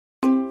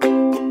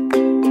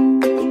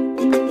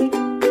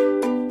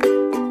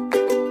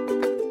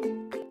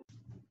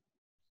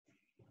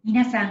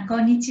さん、こ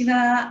んにち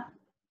は。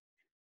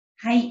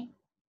はい。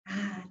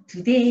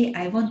Today,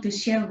 I want to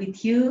share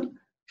with you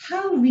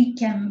how we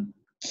can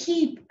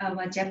keep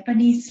our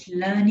Japanese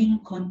learning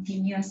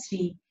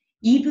continuously,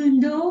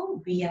 even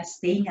though we are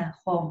staying at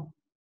home.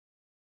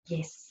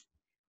 Yes.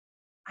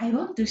 I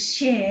want to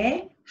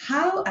share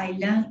how I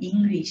learn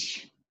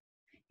English.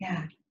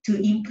 Yeah.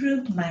 To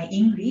improve my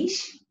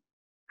English,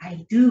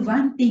 I do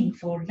one thing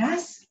for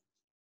last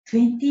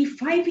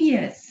 25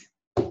 years.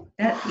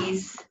 That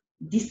is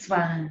this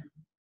one.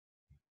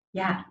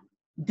 Yeah,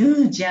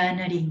 do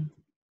journaling.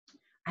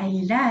 I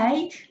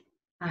like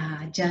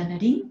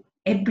journaling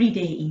every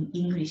day in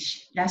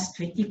English last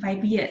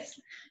 25 years.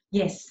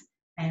 Yes,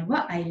 and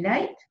what I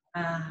like,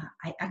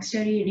 I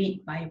actually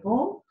read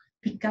Bible,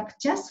 pick up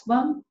just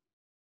one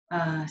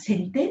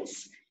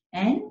sentence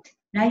and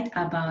write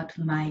about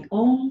my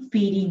own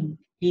feeling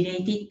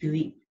related to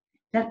it.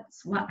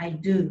 That's what I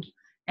do.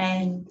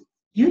 And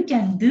you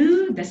can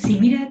do the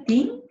similar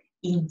thing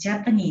in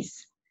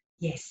Japanese.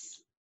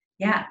 Yes.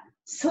 Yeah.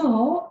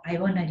 So I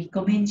want to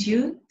recommend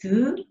you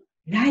to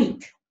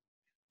write.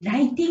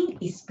 Writing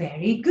is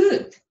very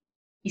good,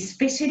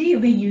 especially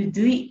when you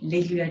do it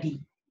regularly.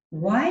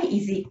 Why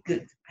is it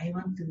good? I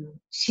want to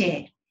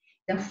share.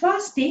 The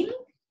first thing,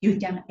 you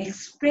can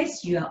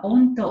express your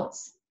own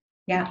thoughts.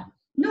 Yeah,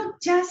 not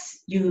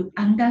just you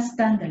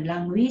understand the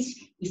language,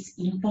 it's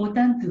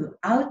important to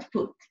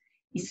output,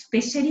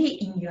 especially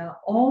in your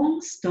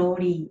own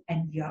story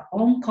and your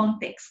own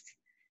context.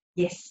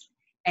 Yes,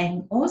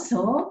 and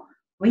also,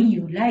 when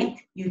you write,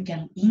 you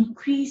can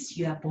increase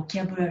your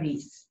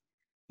vocabularies.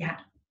 Yeah.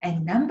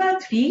 And number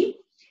 3,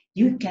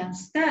 you can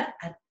start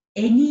at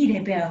any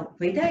level,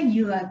 whether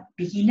you are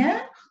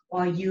beginner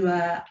or you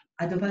are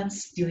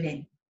advanced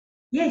student.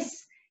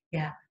 Yes.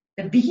 Yeah.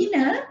 The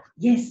beginner,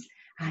 yes.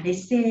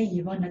 Let's say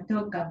you want to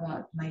talk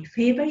about my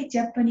favorite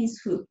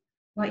Japanese food.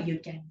 What you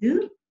can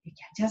do, you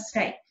can just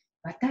write,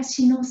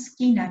 私の好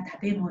きな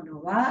食べ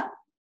物は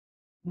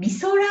味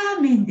噌ラ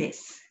ーメンで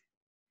す。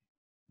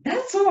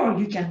That's all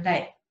you can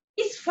write.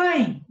 It's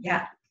fine,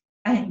 yeah.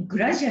 And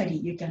gradually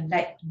you can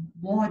write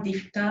more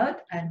difficult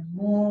and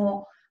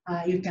more,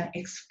 you can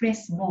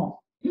express more.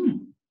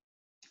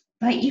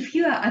 But if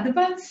you are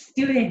advanced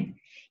student,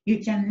 you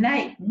can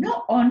write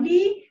not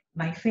only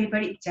my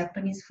favorite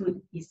Japanese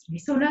food is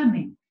miso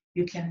ramen.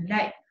 You can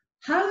write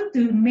how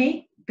to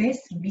make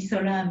best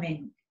miso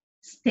ramen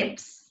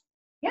steps.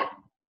 Yeah,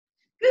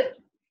 good.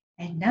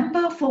 And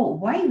number 4,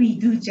 why we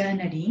do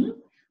journaling?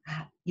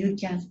 You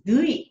can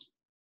do it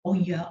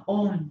on your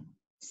own,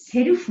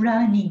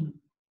 self-learning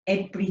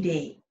every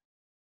day.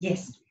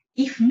 Yes,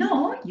 if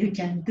not, you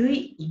can do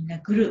it in a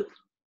group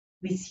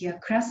with your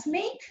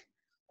classmate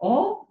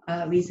or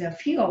with a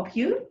few of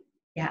you.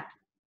 Yeah,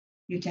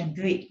 you can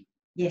do it.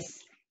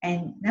 Yes,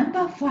 and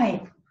number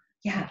 5,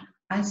 yeah,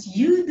 as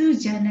you do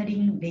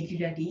journaling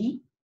regularly,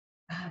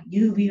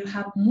 you will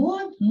have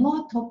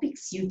more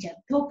topics you can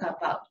talk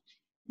about.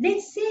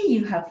 Let's say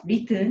you have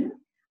written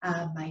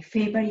my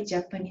favorite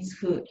Japanese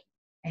food.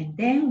 And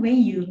then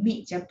when you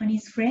meet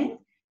Japanese friends,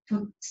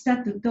 to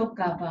start to talk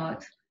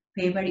about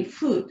favorite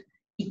food,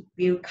 it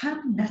will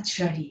come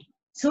naturally.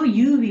 So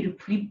you will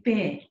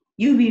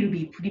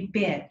be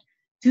prepared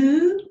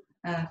to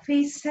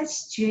face such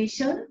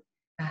situation.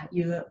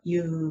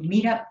 You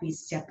meet up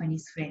with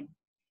Japanese friend.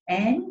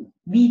 And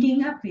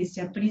meeting up with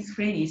Japanese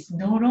friend is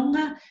no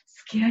longer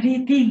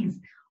scary things.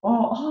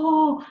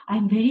 Oh,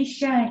 I'm very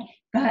shy.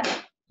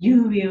 But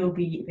you will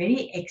be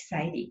very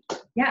excited.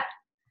 Yeah.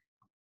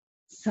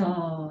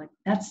 So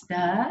that's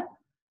the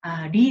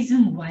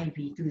reason why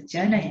we do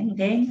journal. And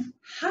then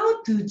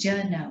how to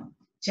journal.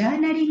 ジャ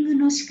ーナリング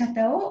の仕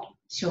方を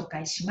紹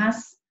介しま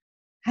す。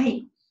は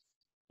い。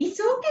It's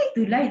okay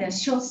to write a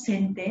short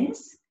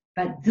sentence,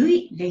 but do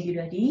it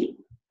regularly.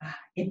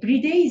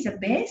 Every day is the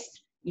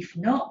best, if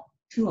not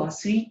 2 or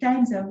 3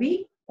 times a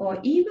week, or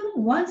even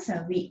once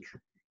a week.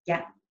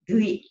 Yeah, do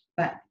it,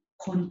 but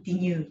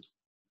continue.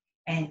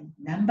 And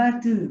number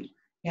 2,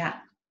 yeah,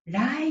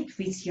 write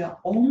with your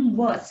own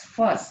words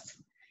first.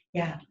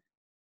 Yeah,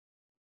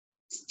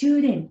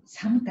 students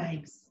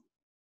sometimes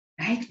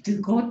like to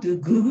go to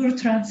Google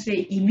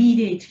Translate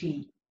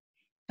immediately.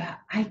 But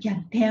I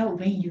can tell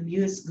when you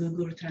use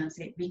Google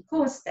Translate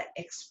because the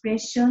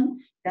expression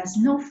does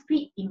not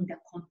fit in the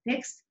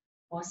context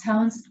or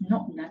sounds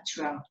not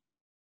natural.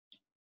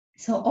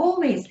 So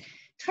always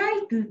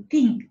try to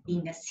think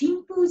in a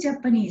simple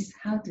Japanese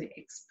how to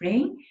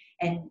explain,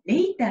 and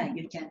later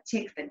you can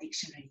check the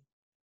dictionary.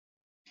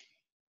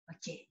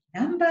 Okay,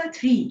 number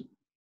 3.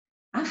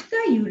 After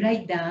you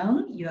write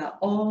down your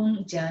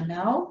own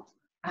journal,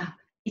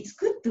 it's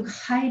good to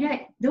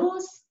highlight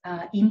those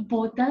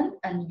important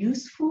and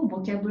useful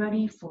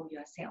vocabulary for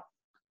yourself.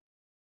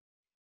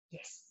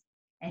 Yes.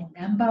 And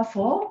number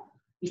 4,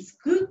 it's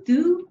good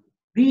to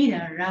read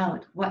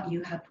aloud what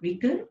you have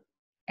written.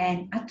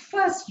 And at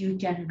first you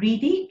can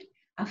read it.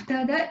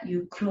 After that,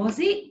 you close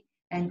it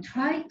and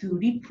try to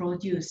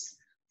reproduce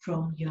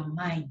from your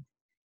mind.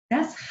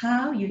 That's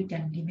how you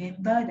can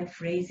remember the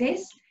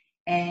phrases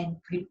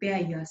and prepare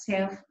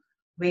yourself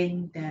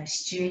when the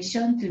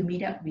situation to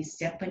meet up with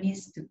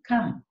Japanese to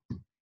come.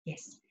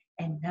 Yes.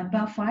 And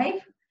number 5,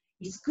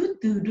 it's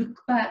good to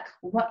look back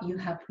what you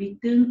have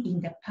written in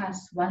the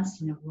past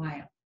once in a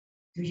while.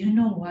 Do you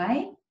know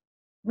why?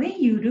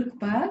 When you look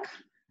back,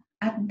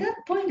 at that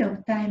point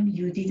of time,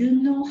 you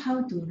didn't know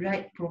how to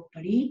write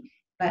properly,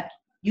 but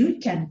you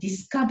can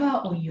discover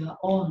on your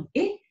own,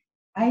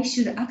 I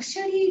should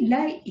actually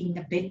write in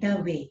a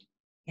better way.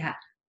 Yeah.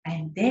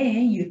 And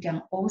then you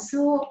can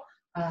also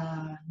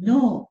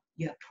know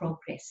your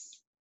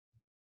progress.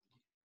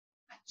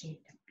 Okay.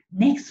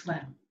 Next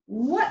one.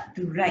 What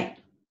to write?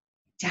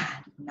 じゃ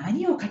あ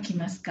何を書き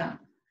ますか？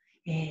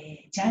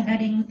ジャーナ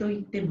リングと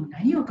いっても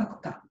何を書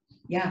くか？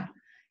 Yeah.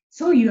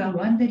 So you are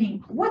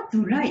wondering what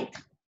to write.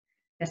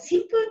 The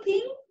simple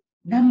thing,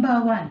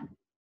 number 1,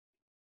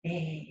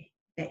 the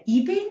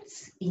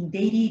events in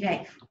daily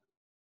life.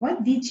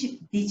 What did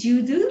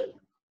you do?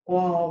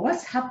 Or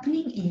what's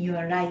happening in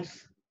your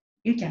life?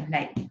 You can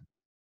write.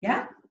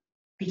 Yeah?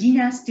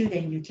 Beginner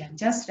student, you can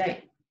just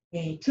write.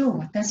 今日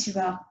私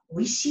は美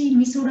味しい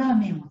味噌ラー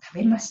メンを食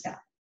べまし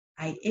た。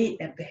I ate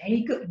a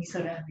very good 味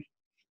噌ラーメン。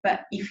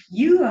But if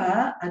you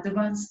are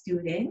advanced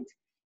student,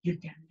 you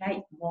can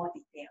write more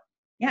detail.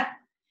 Yeah.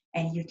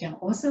 And you can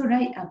also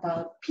write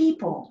about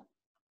people,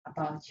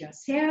 about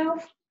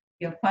yourself,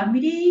 your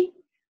family.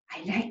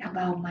 I write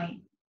about my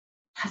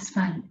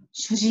husband,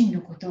 主人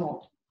のこと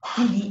を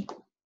手に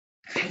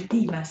書いて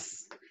いま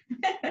す。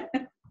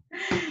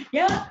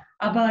Yeah,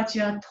 about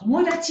your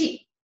友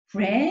達、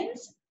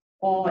friends,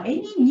 or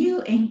any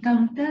new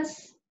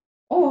encounters.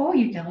 Or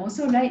you can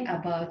also write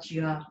about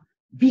your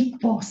big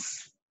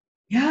boss.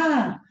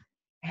 Yeah,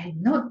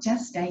 and not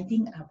just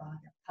writing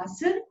about the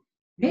person.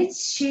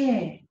 Let's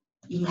share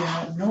in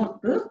your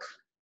notebook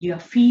your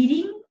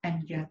feeling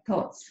and your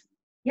thoughts.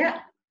 Yeah,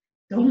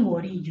 don't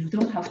worry, you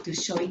don't have to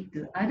show it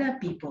to other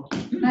people.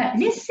 But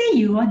let's say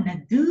you want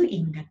to do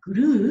in the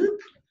group.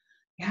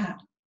 Yeah,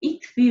 it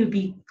will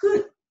be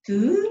good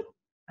to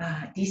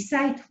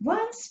decide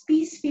one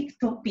specific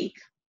topic.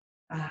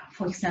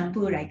 For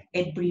example, like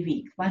every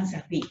week, once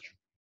a week.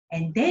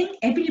 And then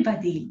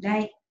everybody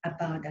write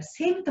about the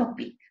same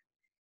topic.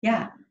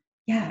 Yeah,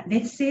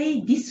 let's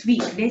say this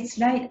week, let's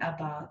write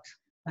about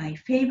my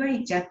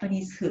favorite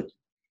Japanese food.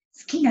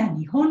 好きな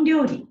日本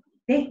料理.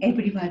 Then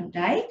everyone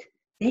write,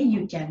 then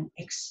you can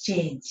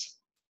exchange.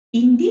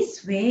 In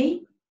this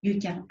way, you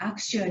can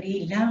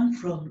actually learn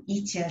from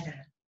each other.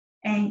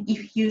 And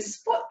if you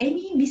spot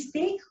any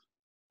mistake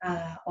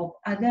of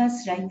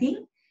others'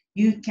 writing,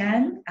 you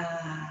can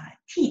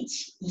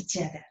teach each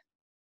other.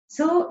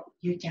 So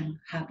you can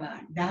have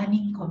a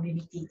learning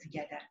community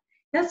together.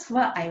 That's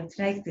what I would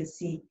like to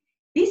see.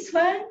 This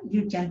one,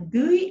 you can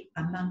do it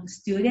among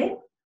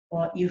students,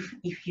 or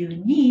if you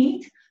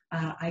need,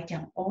 I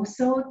can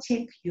also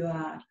check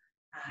your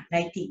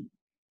writing.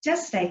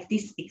 Just like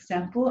this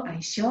example I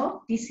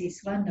show, this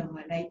is one of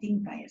my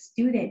writing by a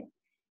student.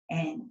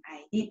 And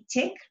I did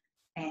check,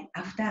 and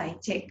after I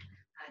check,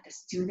 the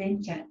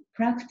student can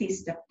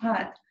practice the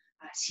part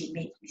she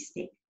made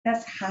mistake.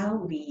 That's how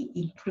we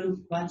improve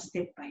one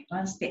step by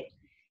one step.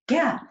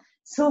 Yeah,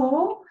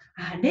 so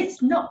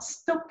let's not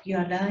stop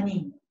your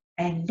learning,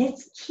 and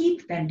let's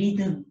keep the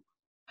rhythm.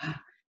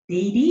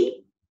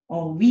 Daily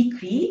or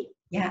weekly,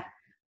 yeah,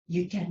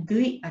 you can do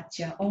it at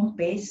your own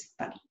pace,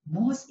 but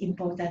most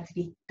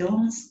importantly,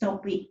 don't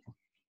stop it.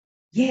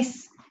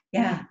 Yes,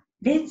 yeah,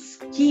 let's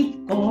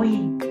keep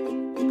going.